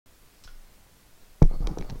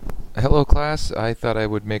Hello class, I thought I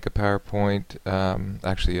would make a PowerPoint,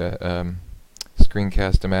 actually a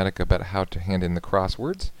screencast-o-matic about how to hand in the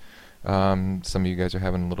crosswords. Some of you guys are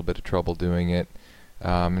having a little bit of trouble doing it,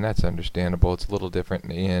 and that's understandable. It's a little different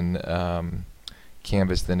in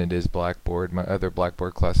Canvas than it is Blackboard. My other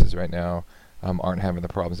Blackboard classes right now aren't having the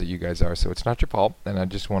problems that you guys are, so it's not your fault, and I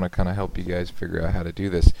just want to kind of help you guys figure out how to do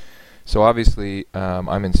this. So obviously,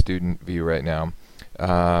 I'm in student view right now.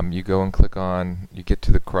 You go and click on, you get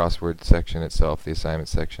to the crossword section itself, the assignment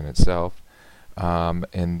section itself,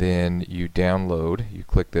 and then you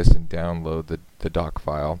click this and download the doc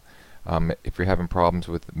file. If you're having problems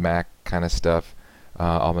with Mac kind of stuff,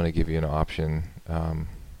 I'm going to give you an option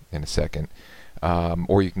in a second.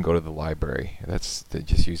 Or you can go to the library.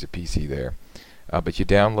 Just use a PC there. But you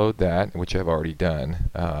download that, which I've already done,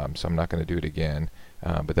 so I'm not going to do it again.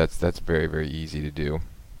 But that's very, very easy to do.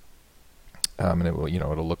 And it will,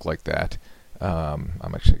 it'll look like that.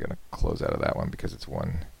 I'm actually going to close out of that one because it's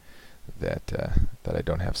one that I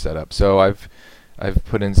don't have set up. So I've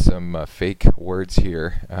put in some fake words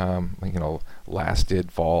here,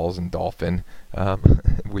 lasted, falls, and dolphin,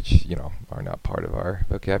 which are not part of our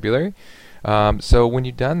vocabulary. So when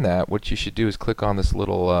you've done that, what you should do is click on this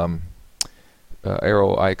little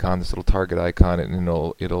arrow icon, this little target icon, and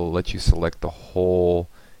it'll let you select the whole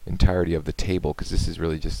entirety of the table, because this is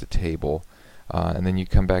really just a table. And then you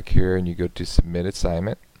come back here and you go to Submit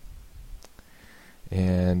Assignment.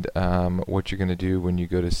 And what you're going to do when you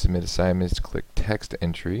go to Submit Assignment is click Text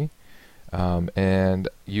Entry, and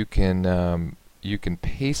you can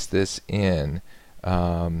paste this in,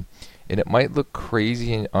 and it might look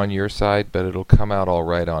crazy on your side, but it'll come out all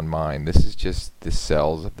right on mine. This is just the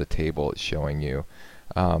cells of the table it's showing you.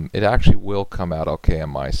 It actually will come out okay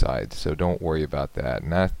on my side, so don't worry about that.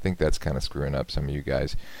 And I think that's kind of screwing up some of you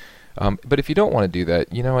guys. But if you don't want to do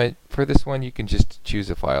that, for this one you can just choose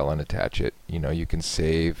a file and attach it. You can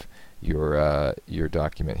save your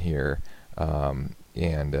document here, and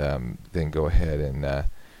then go ahead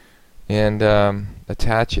and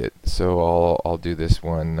attach it. So I'll do this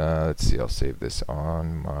one. Let's see. I'll save this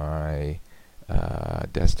on my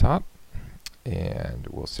desktop, and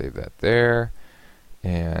we'll save that there.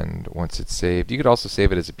 And once it's saved, you could also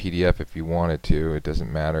save it as a PDF if you wanted to. It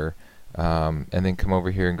doesn't matter. And then come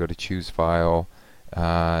over here and go to Choose File,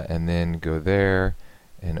 and then go there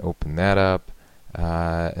and open that up,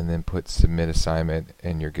 and then put Submit Assignment,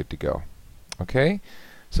 and you're good to go. Okay?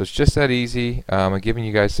 So it's just that easy. I'm giving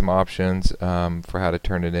you guys some options for how to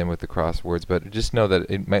turn it in with the crosswords, but just know that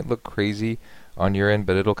it might look crazy on your end,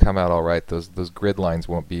 but it'll come out all right. Those grid lines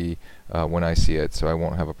won't be when I see it, so I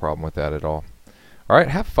won't have a problem with that at all. Alright,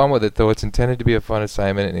 have fun with it though. It's intended to be a fun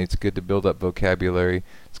assignment, and it's good to build up vocabulary.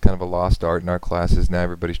 It's kind of a lost art in our classes. Now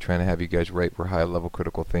everybody's trying to have you guys write for high level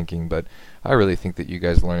critical thinking, but I really think that you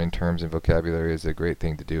guys learning terms and vocabulary is a great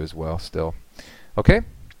thing to do as well still. Okay,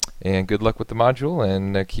 and good luck with the module,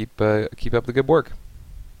 and keep up the good work.